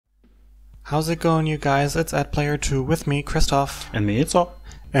How's it going, you guys? It's at Player 2 with me, Christoph. And me, Itso.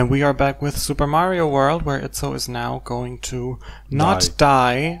 And we are back with Super Mario World, where Itso is now going to not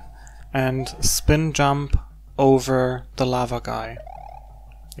die and spin jump over the lava guy.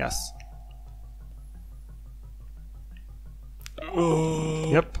 Yes.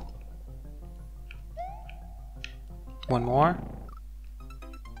 Yep. One more.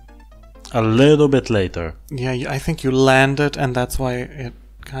 A little bit later. Yeah, I think you landed, and that's why it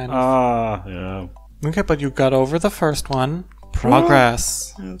kind of... yeah. Okay, but you got over the first one.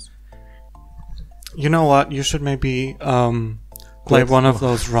 Progress. Yes. You know what? You should maybe play one of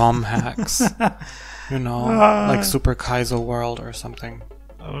those ROM hacks. You know, like Super Kaizo World or something.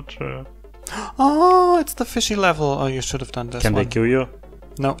 Oh, true. Oh, it's the fishy level. Oh, you should have done this Can one. they kill you?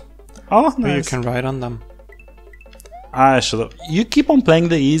 No. Oh, But you nice. can ride on them. I should have. You keep on playing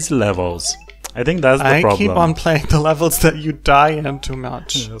the easy levels. I think that's the problem. I keep on playing the levels that you die in too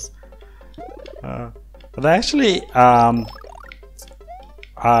much. Yes. But actually,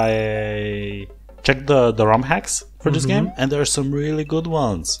 I checked the ROM hacks for this game, and there are some really good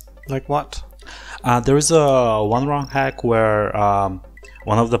ones. Like what? There is a one ROM hack where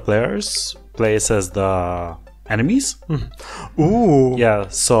one of the players plays as the enemies. Ooh. Yeah,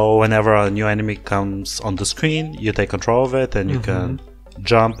 so whenever a new enemy comes on the screen, you take control of it and you can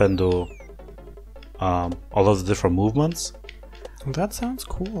jump and do all of the different movements. That sounds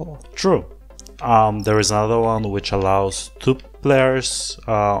cool. True. There is another one which allows two players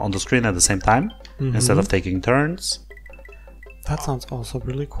on the screen at the same time instead of taking turns. That sounds also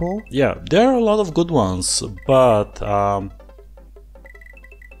really cool. Yeah, there are a lot of good ones, but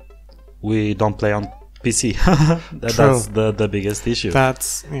we don't play on PC. That's the biggest issue.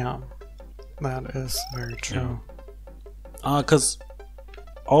 That's, yeah, that is very true. Because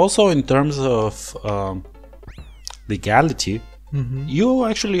also in terms of legality, you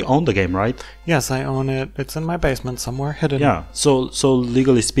actually own the game, right? Yes, I own it. It's in my basement somewhere, hidden. Yeah, so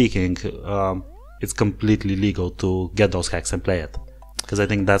legally speaking, it's completely legal to get those hacks and play it. Because I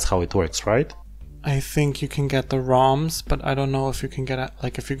think that's how it works, right? I think you can get the ROMs, but I don't know if you can get a,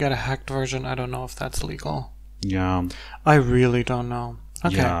 like, if you get a hacked version, I don't know if that's legal. Yeah. I really don't know.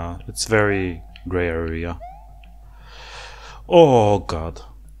 Okay. Yeah, it's very gray area. Oh god.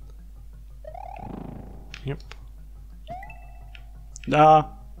 Yep.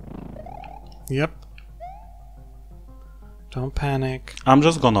 Yep. Don't panic. I'm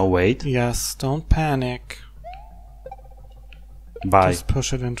just gonna wait. Yes, don't panic. Bye. Just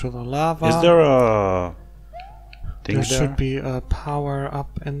push it into the lava. Is there a thing There there? should be a power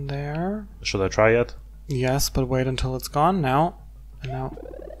up in there. Should I try it? Yes, but wait until it's gone now. And now.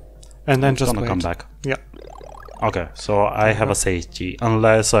 And then It's just gonna wait. come back. Yeah. Okay, so I have a safety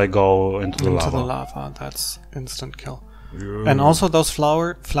unless I go into the lava. Into the lava. That's instant kill. And also those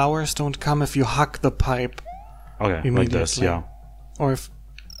flowers don't come if you hack the pipe. Okay, like this, immediately. yeah. Or if...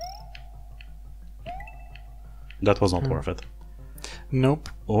 That was not worth it. Nope.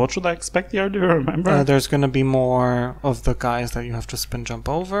 What should I expect here? Do you remember? There's gonna be more of the guys that you have to spin jump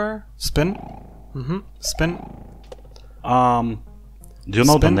over. Spin. Spin. Do you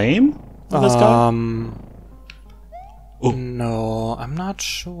know the spin. name of this guy? No, I'm not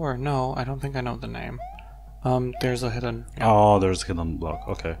sure. No, I don't think I know the name. There's a hidden... Yeah. Oh, there's a hidden block.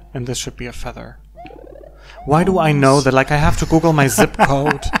 Okay. And this should be a feather. Why do I know that? Like, I have to Google my zip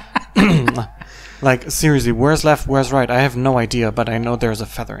code. Like, seriously, where's left, where's right? I have no idea, but I know there's a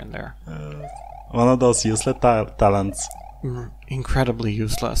feather in there. One of those useless talents. Incredibly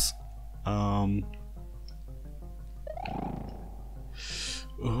useless. Oh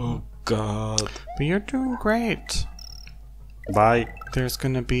god. But you're doing great. Bye. There's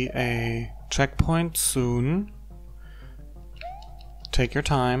gonna be a checkpoint soon. Take your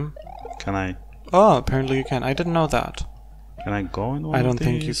time. Can I Oh, apparently you can. I didn't know that. go in one I of don't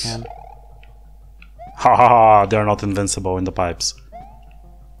think you these? can. Ha ha ha, they're not invincible in the pipes.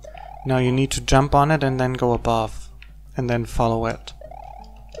 Now you need to jump on it and then go above. And then follow it.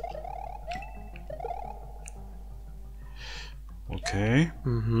 Okay.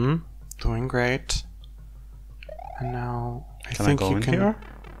 Doing great. And now I Can I think go you in can. here?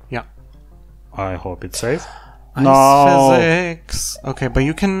 Yeah. I hope it's safe. Ice No. physics. Okay, but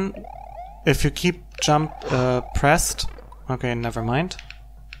you can, if you keep jump pressed. Okay, never mind.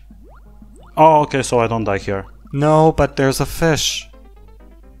 Oh, okay, so I don't die here. No, but there's a fish.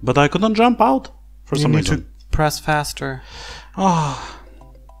 But I couldn't jump out for You some need reason. to press faster. Oh.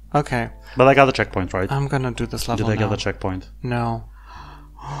 Okay, But I got a checkpoint, right? I'm gonna do this level Did I now. get a checkpoint? No.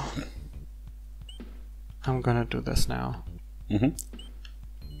 I'm gonna do this now.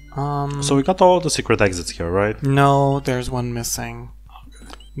 So we got all the secret exits here, right? No, there's one missing.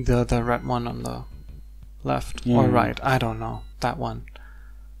 The red one on the left or right. I don't know. That one.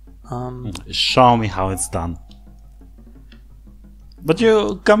 Show me how it's done. But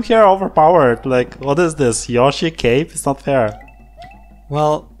you come here overpowered. Like, what is this? Yoshi cape? It's not fair.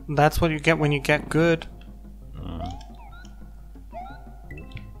 Well, that's what you get when you get good.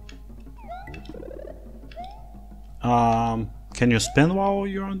 Can you spin while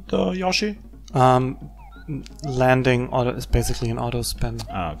you're on the Yoshi? Landing auto is basically an auto spin.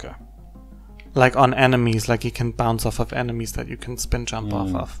 Ah, okay. Like on enemies, like you can bounce off of enemies that you can spin jump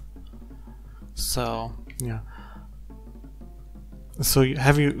off of. So yeah. So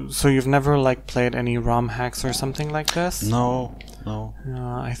you've never like played any ROM hacks or something like this? No.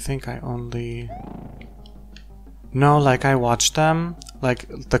 I think I only. No, like I watched them, like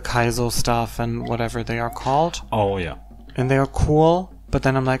the Kaizo stuff and whatever they are called. Oh yeah. And they are cool, but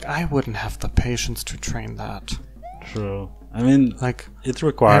then I'm like, I wouldn't have the patience to train that. True. I mean, like it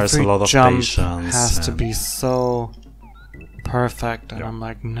requires a lot of jump patience. Has to be so perfect, and Yeah. I'm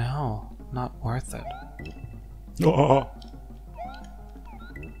like, no, not worth it. Oh.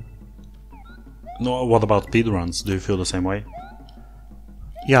 No, what about speedruns? Do you feel the same way?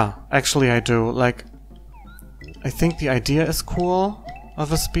 Yeah, actually I do. Like, I think the idea is cool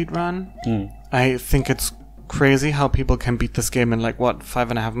of a speedrun. I think it's crazy how people can beat this game in like, what,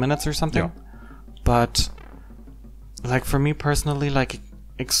 5.5 minutes or something? Yeah. But, like, for me personally, like,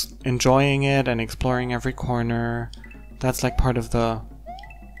 enjoying it and exploring every corner, that's like part of the,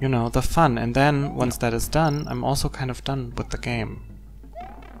 you know, the fun. And then, once that is done, I'm also kind of done with the game.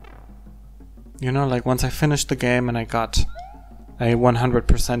 You know, like, once I finished the game and I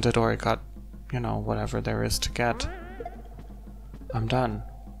 100%ed it, or I got, you know, whatever there is to get, I'm done.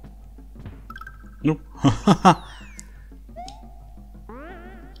 Nope.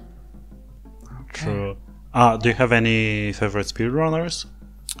 True. Do you have any favorite speedrunners?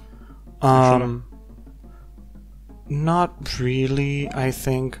 Not really. I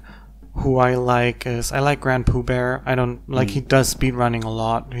think who I like is Grand Pooh Bear. I don't like he does speedrunning a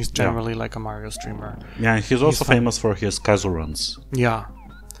lot. He's generally like a Mario streamer. Yeah, he's also famous for his Kaizo runs. Yeah.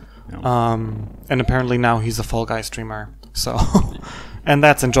 And apparently now he's a Fall Guy streamer. So and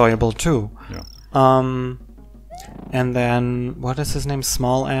that's enjoyable too. Yeah. And then what is his name?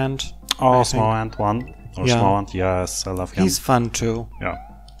 Small Ant. Oh, Small Ant 1. Or Yeah. Small Ant, yes, I love him. He's fun too. Yeah.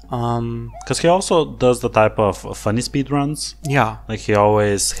 Because he also does the type of funny speedruns. Yeah. Like he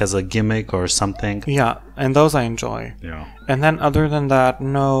always has a gimmick or something. Yeah, and those I enjoy. Yeah. And then other than that,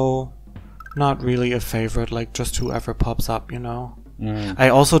 no, not really a favorite, like just whoever pops up, you know. I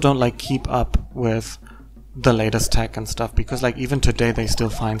also don't like keep up with the latest tech and stuff, because like even today they still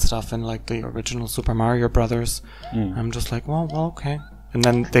find stuff in like the original Super Mario Brothers. I'm just like, well, okay. And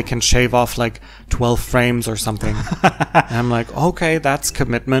then they can shave off like 12 frames or something. And I'm like, okay, that's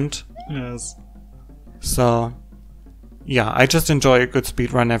commitment. Yes. So, yeah, I just enjoy a good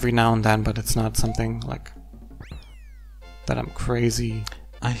speedrun every now and then, but it's not something like that I'm crazy.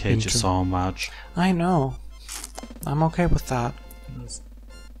 I hate you so much. I know. I'm okay with that. Yes.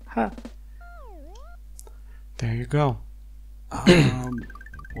 There you go.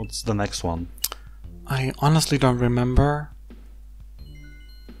 What's the next one? I honestly don't remember.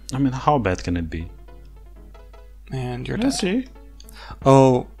 I mean, how bad can it be? And you're Let's dead. see.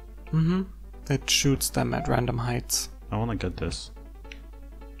 Oh, it shoots them at random heights. I wanna get this.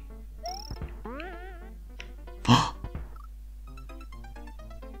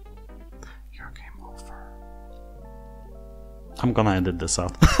 Your game over. I'm gonna edit this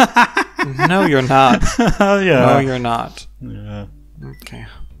out. No, you're not. Yeah. No, you're not. Yeah. Okay,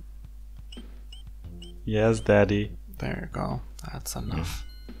 Yes, Daddy. there you go. That's enough.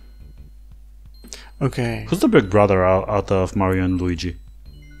 Okay, Who's the big brother out of Mario and Luigi?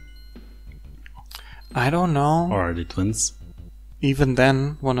 I don't know. Or are they twins? Even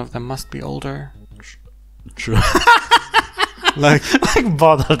then, one of them must be older. True. Like, Like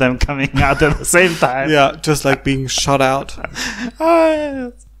both of them coming out at the same time. yeah, just like being shot out.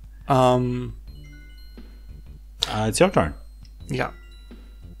 Yes. It's your turn. Yeah.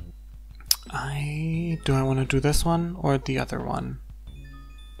 Do I want to do this one or the other one?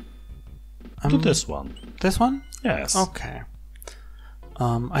 Do this one. This one? Yes. Okay.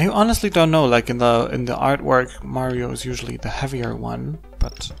 I honestly don't know. Like in the artwork, Mario is usually the heavier one,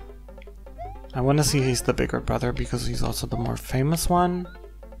 but I want to see he's the bigger brother because he's also the more famous one.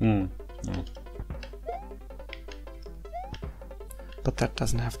 But that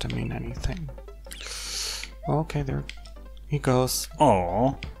doesn't have to mean anything. Okay, there he goes.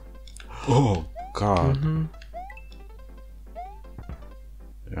 Oh. Oh God.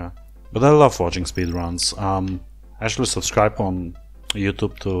 Yeah. But I love watching speedruns. Actually subscribe on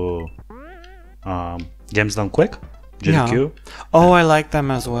YouTube to Games Done Quick, GDQ. Yeah. Oh, I like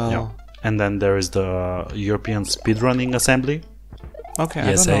them as well. Yeah. And then there is the European Speedrunning Assembly. Okay,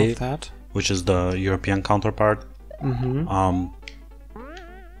 I don't know that. Which is the European counterpart. Mm-hmm.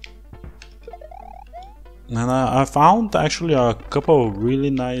 And I found actually a couple of really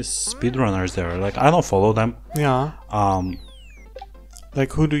nice speedrunners there. Like, I don't follow them. Yeah.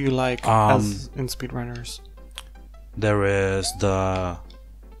 Like, who do you like as in speedrunners? There is the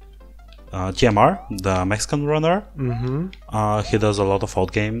TMR, the Mexican runner. Mm-hmm. He does a lot of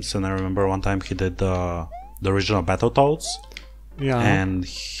old games, and I remember one time he did the original Battletoads. Yeah. And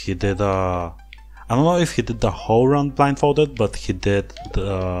he did I don't know if he did the whole run blindfolded, but he did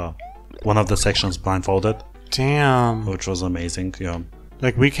one of the sections blindfolded. Damn. Which was amazing, yeah.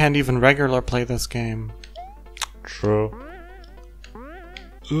 Like, we can't even regular play this game. True.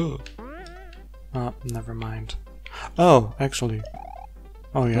 Oh, never mind. Oh, actually.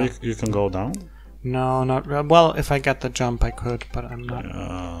 Oh, yeah. You can go down? No, not well, if I get the jump I could, but I'm not.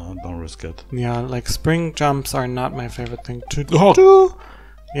 Don't risk it. Yeah, like, spring jumps are not my favorite thing to Oh. do.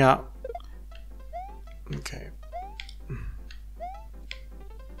 Yeah. Okay.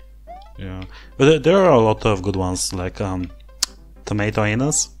 Yeah. But there are a lot of good ones, like Tomato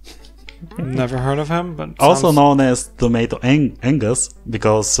Anus. Never heard of him, but also known as Tomato Angus,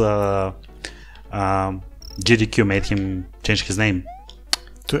 because GDQ made him change his name.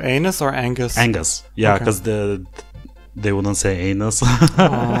 To Anus or Angus? Angus. Yeah, because they wouldn't say anus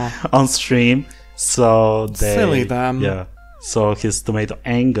on stream. So they... Silly them. Yeah. So he's Tomato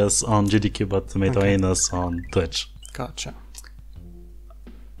Angus on GDQ, but Tomato Anus on Twitch. Gotcha.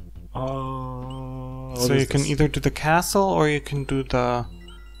 So you can either do the castle or you can do the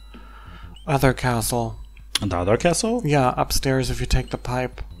other castle. The other castle? Yeah, upstairs if you take the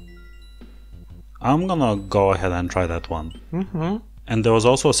pipe. I'm gonna go ahead and try that one. Mm-hmm. And there was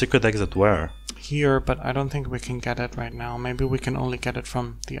also a secret exit where? Here, but I don't think we can get it right now. Maybe we can only get it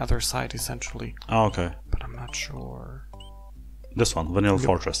from the other side, essentially. Oh, okay. But I'm not sure. This one, Vanilla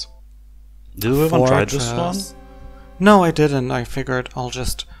Fortress. Did we even try this one? No, I didn't. I figured I'll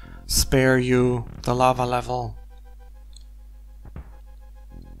just spare you the lava level.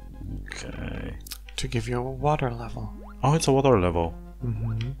 Okay. To give you a water level. Oh, it's a water level.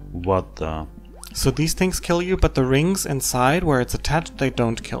 Mm-hmm. What the... So these things kill you, but the rings inside where it's attached, they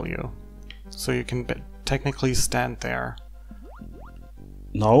don't kill you. So you can technically stand there.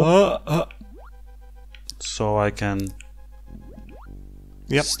 No? So I can...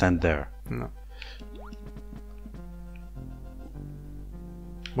 Yep. Stand there. No.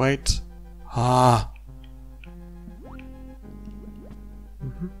 Wait.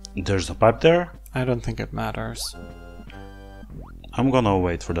 There's a pipe there? I don't think it matters. I'm gonna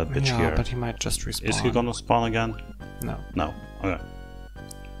wait for that bitch here. Yeah, but he might just respawn. Is he gonna spawn again? No. No. Okay.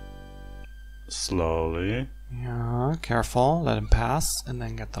 Slowly. Yeah, careful. Let him pass, and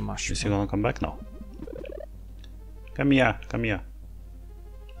then get the mushroom. Is he gonna come back? No. Come here. Come here.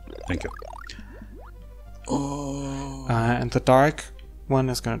 Thank you. Oh. And the dark one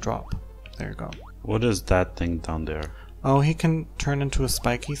is gonna drop. There you go. What is that thing down there? Oh, he can turn into a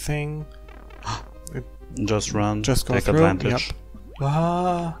spiky thing. Just run. Just go take through. advantage. Yep.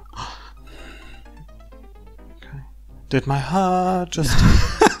 Okay. Did my just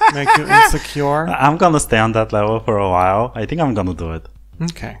make you insecure? I'm gonna stay on that level for a while. I think I'm gonna do it.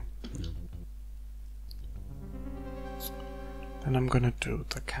 Okay. Then I'm gonna do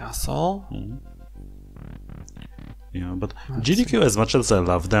the castle. Yeah, but GDQ, as much as I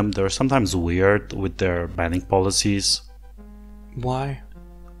love them, they're sometimes weird with their banning policies. Why?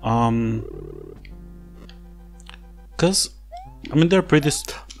 Cause I mean they're pretty.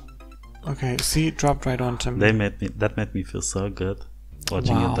 Okay, see, it dropped right onto me. That made me feel so good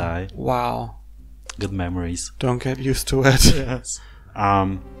watching you die. Wow. Good memories. Don't get used to it. Yes.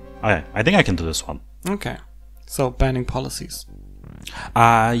 Okay, I think I can do this one. Okay. So banning policies.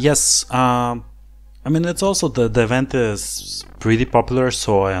 Yes. I mean, it's also the event is pretty popular,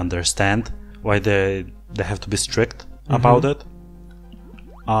 so I understand why they have to be strict about it.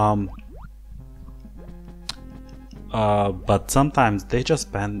 But sometimes they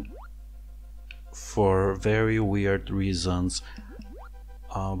just ban for very weird reasons.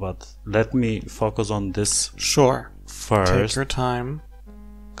 But let me focus on this Sure. first. Take your time.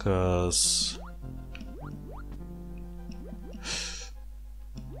 Because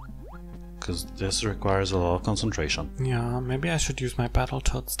this requires a lot of concentration. Yeah, maybe I should use my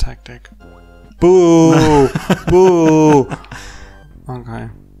Battletoads tactic. Boo! Boo! Okay.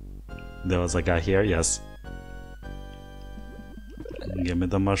 There was a guy here, yes. Give me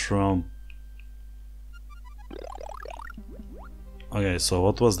the mushroom. Okay, so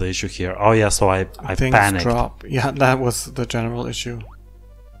what was the issue here? Oh yeah, so I Things panicked. drop. Yeah, that was the general issue.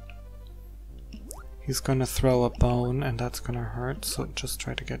 He's gonna throw a bone and that's gonna hurt, so just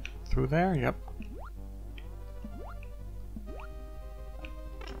try to get through there. Yep.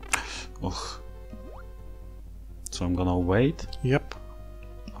 Ugh. So I'm gonna wait. Yep.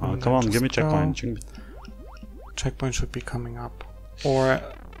 Come on, give me checkpoint. Checkpoint should be coming up. Or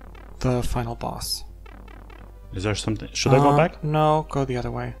the final boss. Is there something? Should I go back? No, go the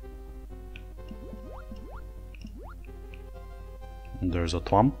other way. There's a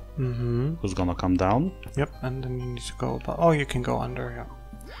thwomp who's gonna come down. Yep, and then you need to go above. Oh, you can go under, yeah.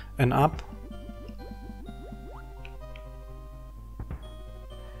 And up.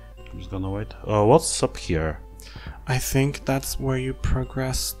 I'm just gonna wait. What's up here? I think that's where you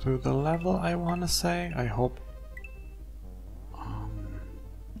progress through the level, I wanna say. I hope.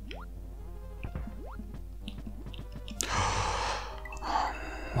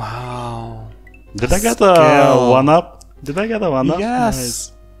 Wow. Did I get a 1-up? Did I get a 1-up? Yes.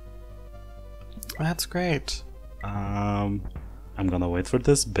 Nice. That's great. I'm gonna wait for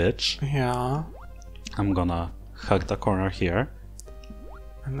this bitch. Yeah. I'm gonna hug the corner here.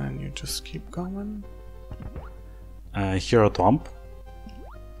 And then you just keep going. Here a thwomp.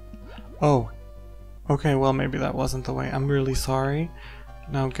 Oh. Okay, well maybe that wasn't the way. I'm really sorry.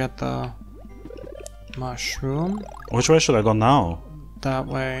 Now get the mushroom. Which way should I go now? That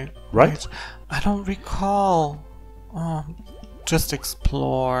way. Right? Wait, I don't recall. Oh, just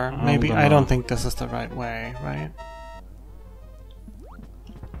explore. Maybe I don't think this is the right way, right?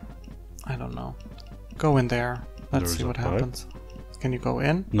 I don't know. Go in there. Let's see what happens. Can you go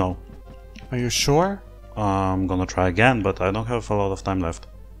in? No. Are you sure? I'm gonna try again, but I don't have a lot of time left.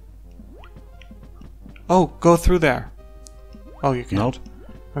 Oh, go through there. Oh, you can't. Nope.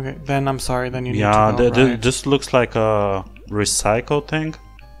 Okay, then I'm sorry. Then you need to go right. This looks like a recycle thing.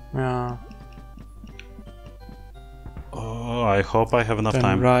 Yeah. Oh, I hope I have enough Then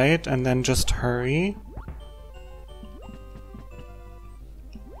time. Right, and then just hurry.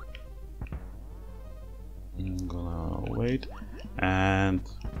 I'm gonna wait and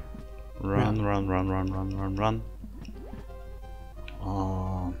run.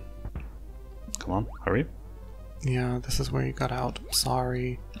 Come on, hurry. Yeah, this is where you got out.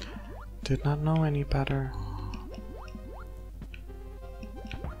 Sorry. Did not know any better.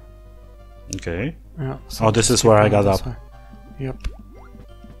 Okay. Yeah, so Oh, this is where I got up. Yep.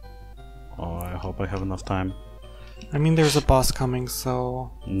 Oh, I hope I have enough time. I mean, there's a boss coming,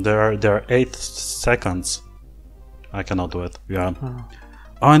 so... There are 8 seconds. I cannot do it. Yeah. Oh.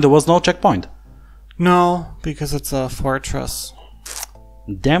 Oh, and there was no checkpoint. No, because it's a fortress.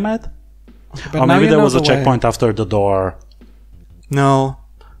 Damn it. Okay, or maybe there was a checkpoint after the door. No,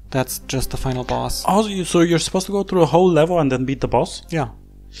 that's just the final boss. Oh, so you're supposed to go through a whole level and then beat the boss? Yeah.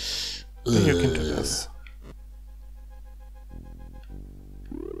 Then you can do this.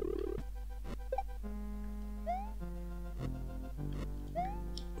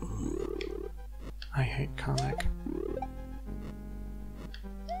 I hate comic.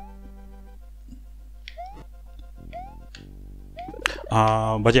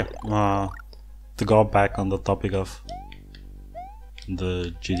 But yeah, to go back on the topic of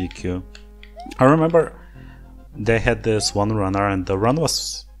the GDQ, I remember they had this one runner and the run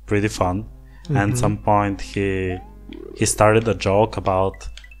was pretty fun. And at some point he started a joke about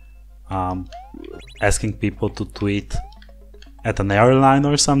asking people to tweet at an airline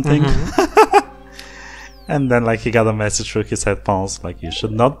or something. And then like he got a message through his headphones like, you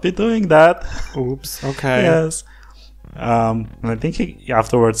should not be doing that. Oops. Okay. Yes. And I think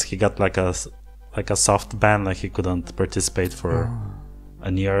afterwards he got like a soft ban, like he couldn't participate for a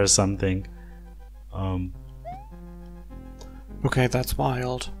year or something. Okay, that's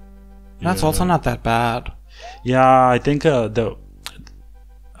wild. That's also not that bad. Yeah, I think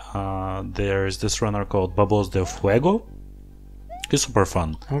there's this runner called Bubbles de Fuego. He's super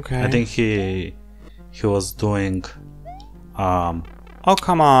fun. Okay. I think he was doing oh,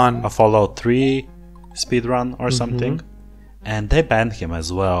 come on. a Fallout 3 speedrun or something, and they banned him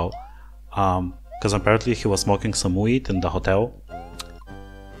as well because apparently he was smoking some weed in the hotel,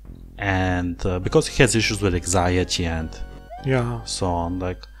 and because he has issues with anxiety and so on,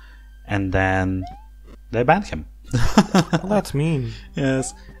 like, and then they banned him. Well, that's mean.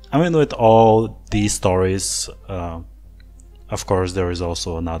 Yes, I mean, with all these stories, of course there is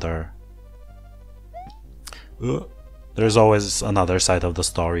also another there's always another side of the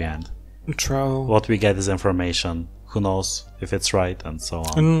story, and True. what we get is information. Who knows if it's right, and so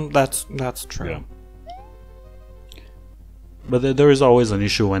on. That's true. Yeah. But there is always an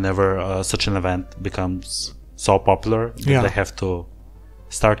issue whenever such an event becomes so popular that they have to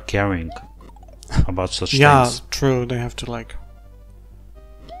start caring about such Yeah, things. true. They have to like.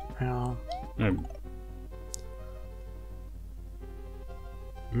 Yeah. Mm.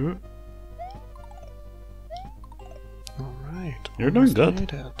 All right. You're doing almost good.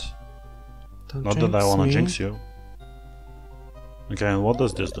 made it. Don't Not that I want to me. jinx you. Okay, and what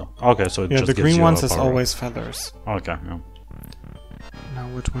does this do? Okay, so it Yeah, just the gives green you ones a is power up. always feathers. Okay, yeah. Now,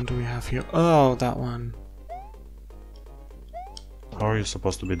 which one do we have here? Oh, that one. How are you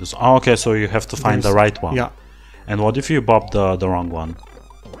supposed to be this? Oh, okay, so you have to find the right one. Yeah. And what if you bob the wrong one?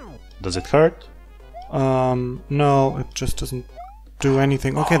 Does it hurt? No, it just doesn't do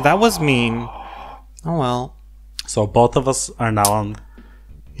anything. Okay, that was mean. Oh well. So both of us are now on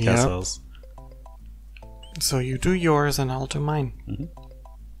Yep. castles. So you do yours and I'll do mine. Mm-hmm.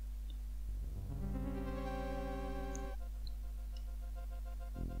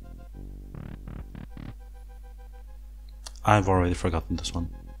 I've already forgotten this one.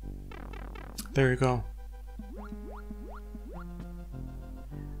 There you go.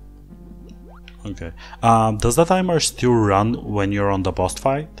 Okay. Does the timer still run when you're on the boss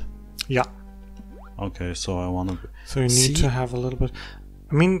fight? Yeah. Okay, so I wanna... So you need to have a little bit...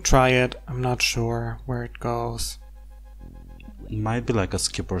 I mean, try it. I'm not sure where it goes. It might be like a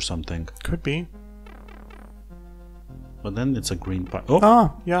skip or something. Could be. But then it's a green part. Oh!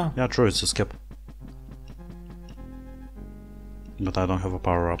 Ah, yeah. Yeah, true, it's a skip. But I don't have a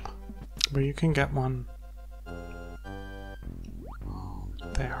power-up. But you can get one.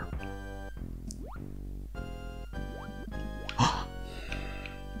 There.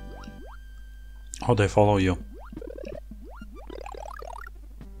 Oh, they follow you.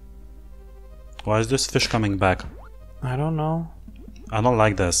 Why is this fish coming back? I don't know. I don't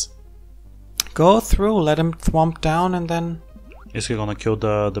like this. Go through, let him thwomp down and then... Is he gonna kill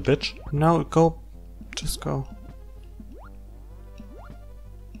the bitch? No, go. Just go.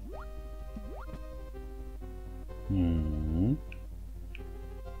 Hmm.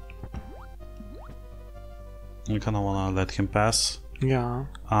 I kinda wanna let him pass. Yeah.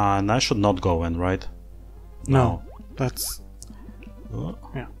 And I should not go in, right? No. That's... Oh.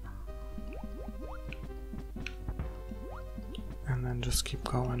 Yeah. And then just keep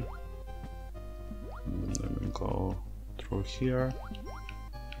going. Let me go through here.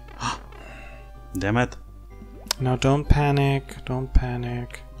 Damn it. Now don't panic. Don't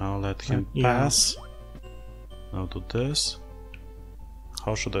panic. Now let him Yeah. pass. Now do this.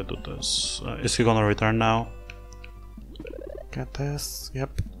 How should I do this? Is he gonna return now? Get this.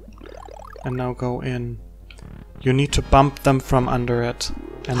 Yep. And now go in. You need to bump them from under it.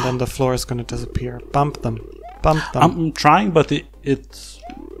 And then the floor is gonna disappear. Bump them. Bump them. I'm trying, but it's...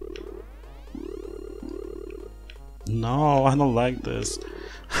 No, I don't like this.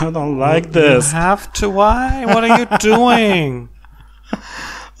 I don't like this. You have to. Why? What are you doing?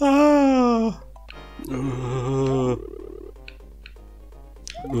 Ah.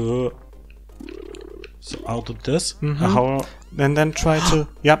 So out of this. How? And then try to...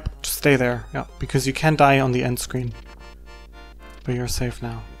 Yep, stay there. Yep, because you can die on the end screen. But you're safe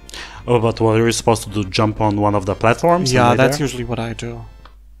now. Oh, but what are you supposed to do? Jump on one of the platforms? Yeah, and lay that's there? usually what I do.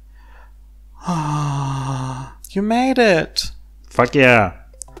 You made it! Fuck yeah!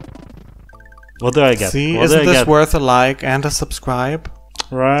 What do I get? See, What do isn't I this get? worth a like and a subscribe?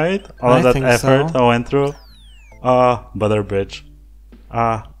 Right? All I of that think effort so. I went through. Butter Bridge.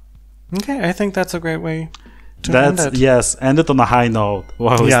 Okay, I think that's a great way to That's end it. yes, end it on a high note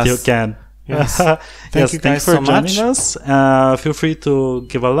while we Yes. still can. Yes. Yes, you thanks guys for so joining much. us. Feel free to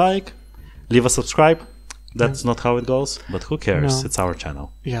give a like, leave a subscribe. That's not how it goes, but who cares? No. It's our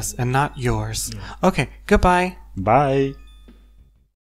channel. Yes, and not yours. Okay, goodbye. Bye.